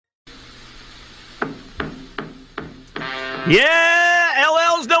Yeah,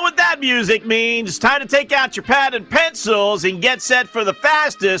 LLs know what that music means. It's time to take out your pad and pencils and get set for the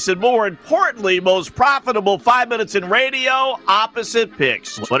fastest and, more importantly, most profitable 5 minutes in radio, Opposite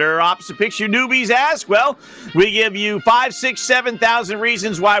Picks. What are Opposite Picks, you newbies ask? Well, we give you 5, 6, 7,000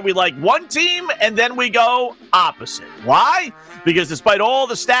 reasons why we like one team, and then we go opposite. Why? Because despite all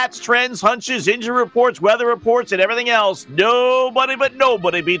the stats, trends, hunches, injury reports, weather reports, and everything else,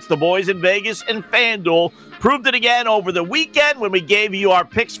 nobody beats the boys in Vegas and FanDuel. Proved it again over the weekend when we gave you our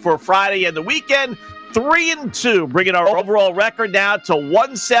picks for Friday and the weekend. 3-2, bringing our overall record now to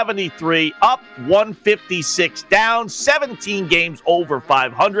 173, up 156, down 17 games over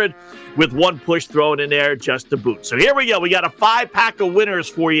 500, with one push thrown in there just to boot. So here we go. We got a 5-pack of winners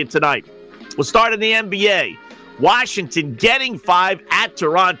for you tonight. We'll start in the NBA. Washington getting 5 at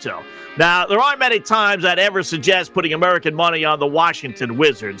Toronto. Now, there aren't many times I'd ever suggest putting American money on the Washington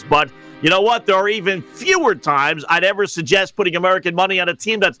Wizards, but you know what? There are even fewer times I'd ever suggest putting American money on a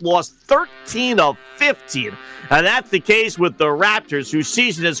team that's lost 13 of 15. And that's the case with the Raptors, whose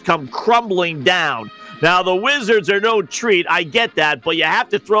season has come crumbling down. Now, the Wizards are no treat. I get that, but you have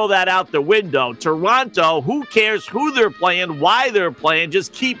to throw that out the window. Toronto, who cares who they're playing, why they're playing,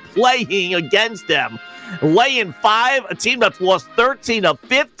 just keep playing against them. Laying 5, a team that's lost 13 of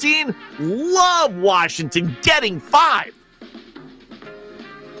 15. Love Washington getting 5.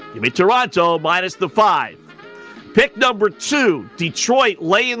 Give me Toronto minus the 5. Pick number 2, Detroit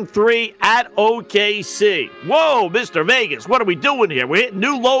laying 3 at OKC. Whoa, Mr. Vegas, what are we doing here? We're hitting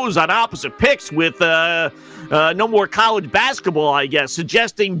new lows on Opposite Picks with no more college basketball, I guess,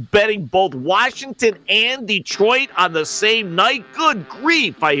 suggesting betting both Washington and Detroit on the same night. Good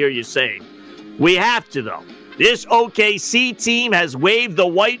grief, I hear you saying. We have to, though. This OKC team has waved the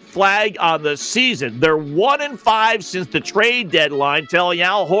white flag on the season. They're 1-5 since the trade deadline, telling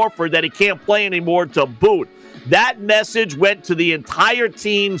Al Horford that he can't play anymore to boot. That message went to the entire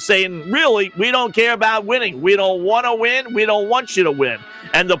team saying, really, we don't care about winning. We don't want to win. We don't want you to win.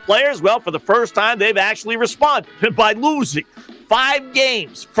 And the players, well, for the first time, they've actually responded by losing 5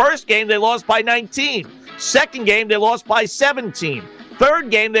 games. First game, they lost by 19. Second game, they lost by 17. Third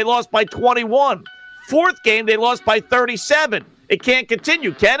game, they lost by 21. Fourth game, they lost by 37. It can't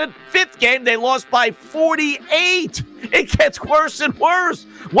continue, can it? Fifth game, they lost by 48. It gets worse and worse.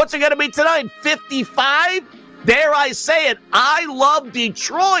 What's it going to be tonight? 55? Dare I say it? I love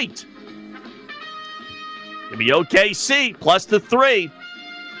Detroit. Give me OKC plus the 3.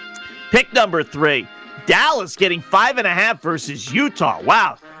 Pick number 3. Dallas getting 5.5 versus Utah.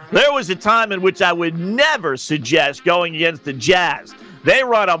 Wow. There was a time in which I would never suggest going against the Jazz. They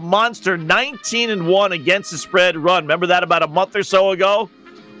run a monster 19-1 against the spread run. Remember that about a month or so ago?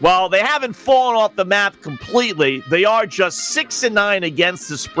 Well, they haven't fallen off the map completely. They are just 6-9 against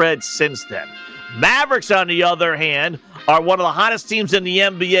the spread since then. Mavericks, on the other hand, are one of the hottest teams in the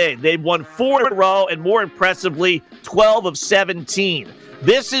NBA. They've won 4 in a row, and more impressively, 12 of 17.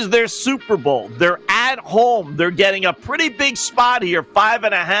 This is their Super Bowl. They're at home. They're getting a pretty big spot here,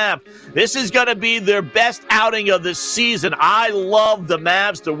 5.5. This is going to be their best outing of the season. I love the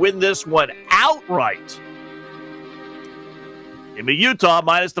Mavs to win this one outright. Give me Utah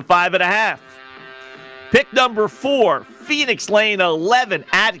minus the 5.5. Pick number 4, Phoenix laying 11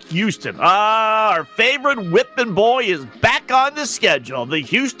 at Houston. Our favorite whipping boy is back on the schedule, the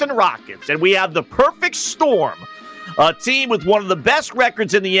Houston Rockets. And we have the perfect storm. A team with one of the best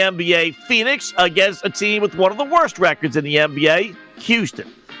records in the NBA, Phoenix, against a team with one of the worst records in the NBA,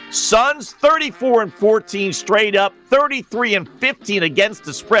 Houston. Suns 34-14 straight up, 33-15 against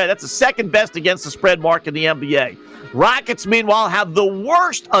the spread. That's the second best against the spread mark in the NBA. Rockets, meanwhile, have the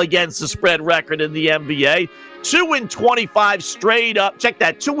worst against the spread record in the NBA. 2-25 straight up. Check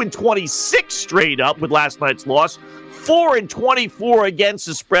that, 2-26 straight up with last night's loss. 4-24 against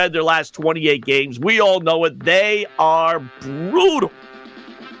the spread their last 28 games. We all know it. They are brutal.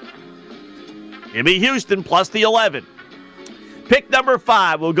 Give me Houston plus the 11. Pick number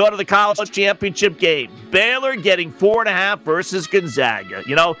 5. We'll go to the college championship game. Baylor getting 4.5 versus Gonzaga.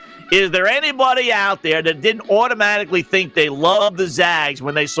 You know, is there anybody out there that didn't automatically think they loved the Zags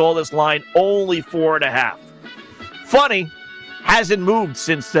when they saw this line only 4.5? Funny, hasn't moved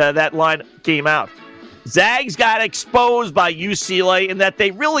since that line came out. Zags got exposed by UCLA in that they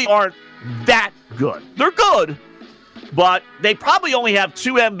really aren't that good. They're good, but they probably only have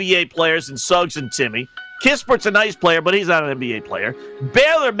 2 NBA players in Suggs and Timmy. Kispert's a nice player, but he's not an NBA player.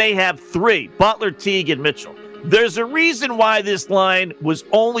 Baylor may have 3, Butler, Teague, and Mitchell. There's a reason why this line was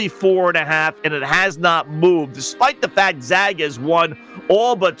only 4.5, and it has not moved, despite the fact Zaga has won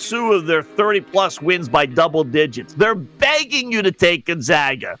all but 2 of their 30-plus wins by double digits. They're begging you to take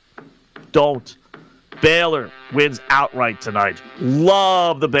Gonzaga. Don't. Baylor wins outright tonight.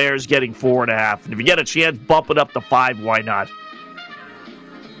 Love the Bears getting 4.5. And if you get a chance, bump it up to 5. Why not?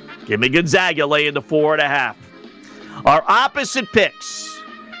 Give me Gonzaga laying the 4.5. Our opposite picks.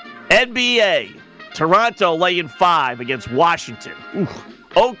 NBA. Toronto laying 5 against Washington. Oof.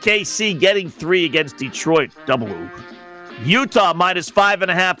 OKC getting 3 against Detroit. Double oop. Utah minus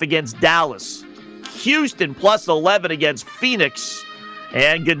 5.5 against Dallas. Houston plus 11 against Phoenix.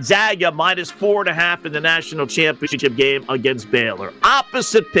 And Gonzaga minus 4.5 in the national championship game against Baylor.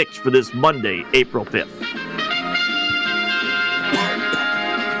 Opposite picks for this Monday, April 5th.